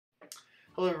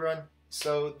Hello everyone.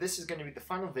 So this is going to be the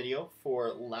final video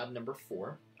for lab number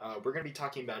 4. We're going to be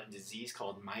talking about a disease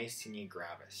called Myasthenia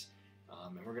Gravis.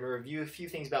 And we're going to review a few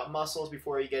things about muscles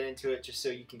before we get into it, just so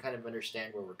you can kind of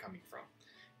understand where we're coming from.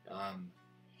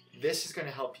 This is going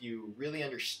to help you really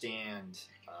understand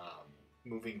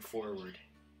moving forward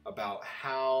about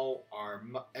how our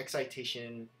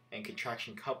excitation and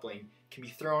contraction coupling can be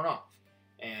thrown off.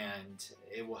 And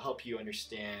it will help you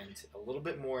understand a little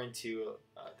bit more into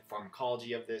the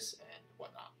pharmacology of this and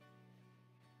whatnot.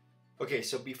 Okay,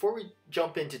 so before we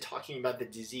jump into talking about the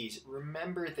disease,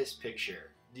 remember this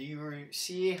picture. Do you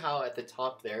see how at the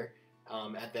top there,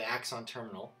 at the axon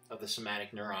terminal of the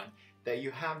somatic neuron, that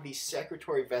you have these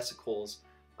secretory vesicles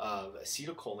of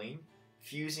acetylcholine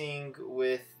fusing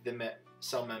with the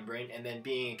cell membrane and then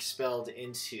being expelled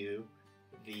into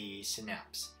the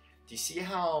synapse? Do you see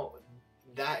how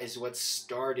that is what's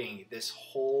starting this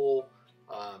whole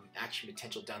action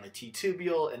potential down the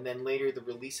T-tubule, and then later the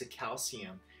release of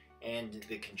calcium and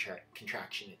the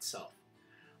contraction itself?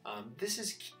 This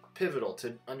is pivotal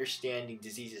to understanding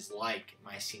diseases like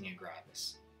Myasthenia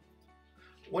Gravis.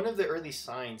 One of the early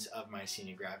signs of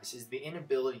Myasthenia Gravis is the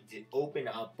inability to open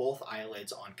up both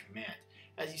eyelids on command.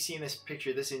 As you see in this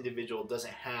picture, this individual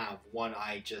doesn't have one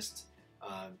eye just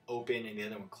open and the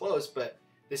other one closed, but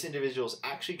this individual is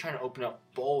actually trying to open up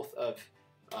both of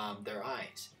their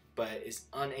eyes, but is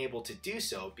unable to do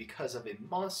so because of a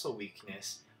muscle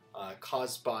weakness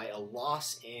caused by a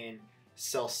loss in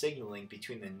cell signaling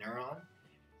between the neuron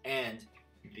and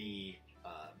the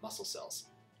muscle cells.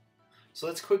 So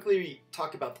let's quickly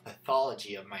talk about the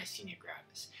pathology of Myasthenia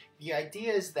Gravis. The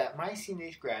idea is that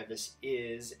Myasthenia Gravis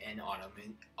is an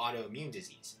autoimmune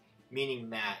disease, meaning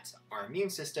that our immune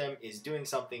system is doing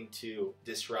something to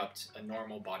disrupt a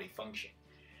normal body function.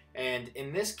 And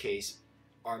in this case,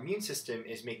 our immune system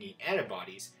is making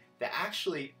antibodies that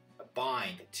actually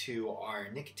bind to our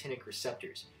nicotinic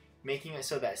receptors, making it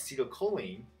so that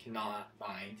acetylcholine cannot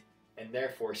bind and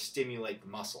therefore stimulate the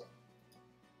muscle.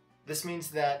 This means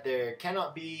that there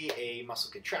cannot be a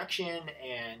muscle contraction,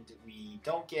 and we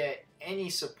don't get any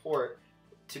support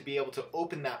to be able to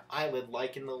open that eyelid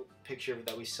like in the picture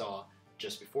that we saw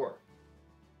just before.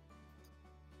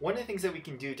 One of the things that we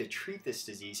can do to treat this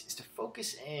disease is to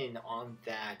focus in on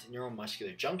that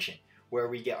neuromuscular junction, where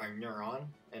we get our neuron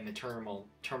and the terminal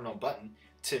button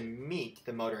to meet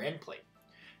the motor end plate.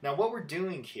 Now what we're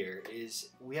doing here is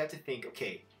we have to think,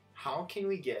 okay, how can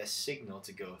we get a signal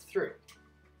to go through?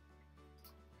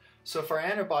 So if our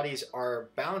antibodies are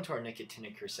bound to our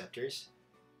nicotinic receptors,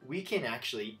 we can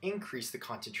actually increase the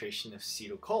concentration of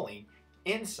acetylcholine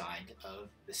inside of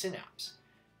the synapse.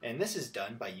 And this is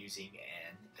done by using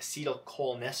an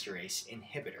acetylcholinesterase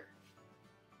inhibitor.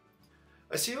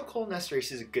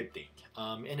 Acetylcholinesterase is a good thing.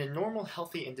 In a normal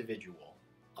healthy individual,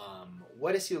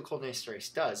 what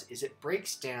acetylcholinesterase does is it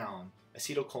breaks down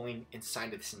acetylcholine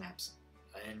inside of the synapse.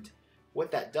 And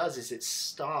what that does is it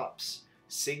stops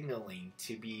signaling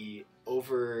to be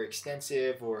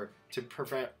overextensive or to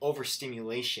prevent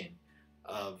overstimulation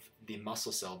of the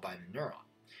muscle cell by the neuron.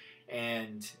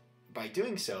 And by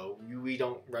doing so, we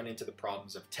don't run into the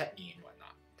problems of tetany and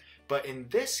whatnot. But in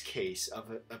this case of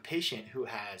a patient who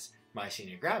has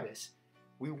Myasthenia Gravis,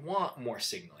 we want more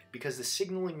signaling because the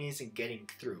signaling isn't getting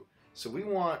through. So we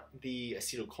want the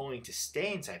acetylcholine to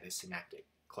stay inside the synaptic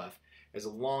cleft as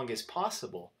long as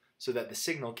possible, so that the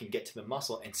signal can get to the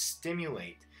muscle and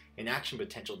stimulate an action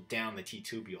potential down the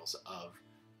T-tubules of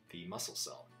the muscle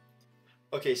cell.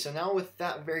 Okay, so now with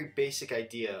that very basic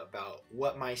idea about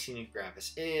what Myasthenia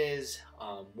Gravis is,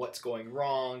 what's going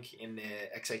wrong in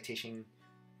the excitation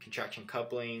contraction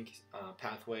coupling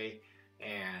pathway,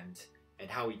 and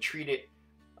how we treat it,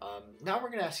 now we're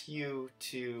going to ask you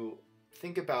to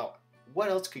think about what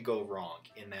else could go wrong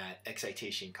in that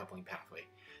excitation coupling pathway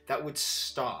that would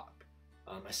stop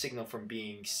a signal from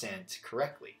being sent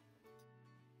correctly.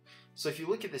 So if you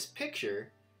look at this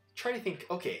picture, try to think,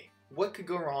 okay, what could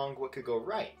go wrong, what could go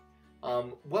right?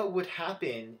 What would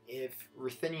happen if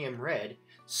ruthenium red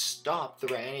stopped the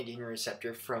ryanodine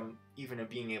receptor from even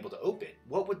being able to open?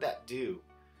 What would that do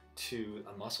to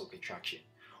a muscle contraction?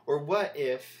 Or what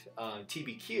if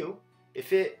TBQ,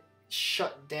 if it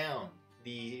shut down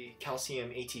the calcium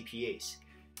ATPase?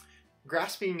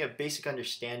 Grasping a basic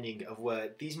understanding of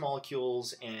what these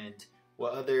molecules and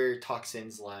what other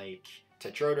toxins like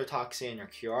tetrodotoxin or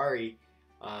curare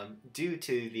do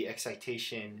to the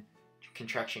excitation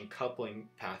contraction coupling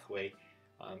pathway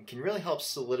can really help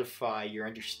solidify your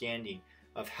understanding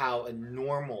of how a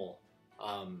normal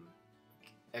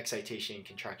excitation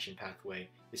contraction pathway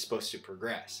is supposed to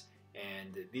progress.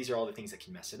 And these are all the things that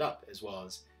can mess it up, as well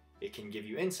as it can give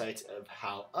you insights of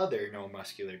how other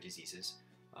neuromuscular diseases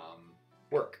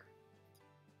work.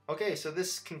 Okay, so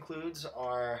this concludes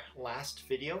our last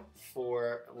video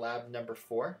for lab number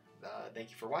 4.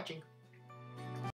 Thank you for watching.